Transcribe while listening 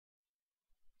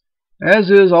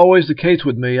As is always the case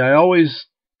with me, I always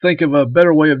think of a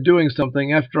better way of doing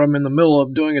something after I'm in the middle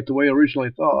of doing it the way I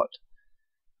originally thought.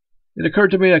 It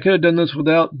occurred to me I could have done this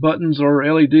without buttons or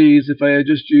LEDs if I had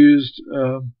just used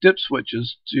dip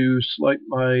switches to select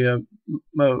my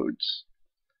modes.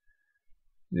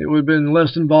 It would have been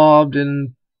less involved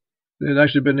and it had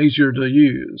actually been easier to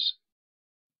use.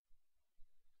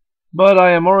 But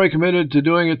I am already committed to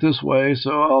doing it this way,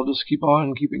 so I'll just keep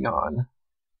on keeping on.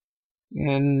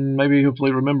 And maybe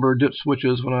hopefully remember dip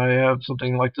switches when I have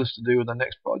something like this to do in the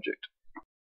next project.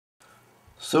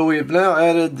 So we have now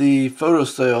added the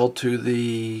photocell to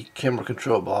the camera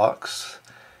control box,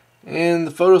 and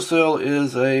the photocell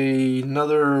is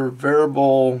another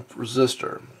variable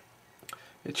resistor.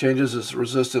 It changes its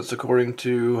resistance according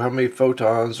to how many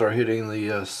photons are hitting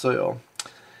the cell.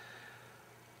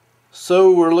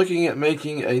 So we're looking at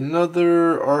making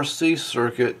another RC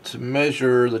circuit to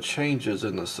measure the changes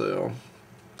in the cell.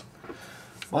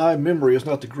 My memory is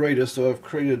not the greatest, so I've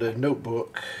created a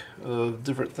notebook of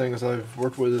different things I've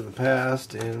worked with in the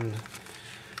past, and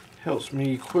helps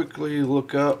me quickly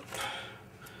look up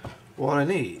what I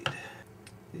need.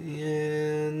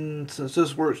 And since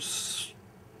this works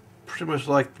pretty much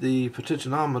like the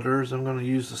potentiometers, I'm going to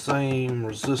use the same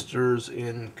resistors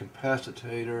and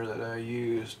capacitor that I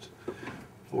used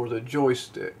for the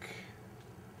joystick.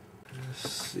 Let's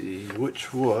see,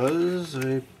 which was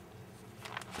a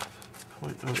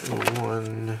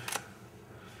 0.001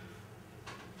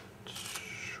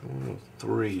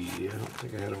 103. I don't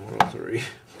think I had a 103.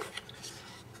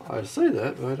 I say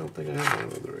that, but I don't think I have a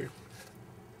 103.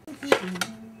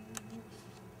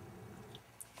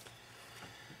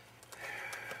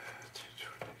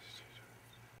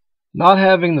 Not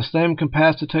having the same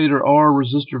capacitor or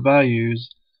resistor values,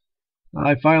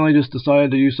 I finally just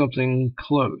decided to use something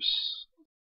close.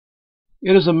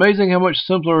 It is amazing how much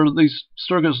simpler these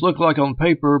circuits look like on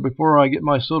paper before I get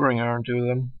my soldering iron to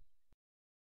them.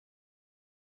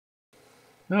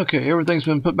 Okay, everything's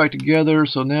been put back together,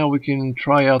 so now we can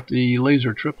try out the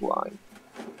laser Tripline.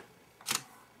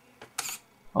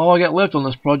 All I got left on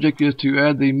this project is to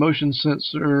add the motion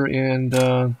sensor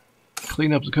and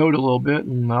clean up the code a little bit,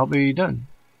 and I'll be done.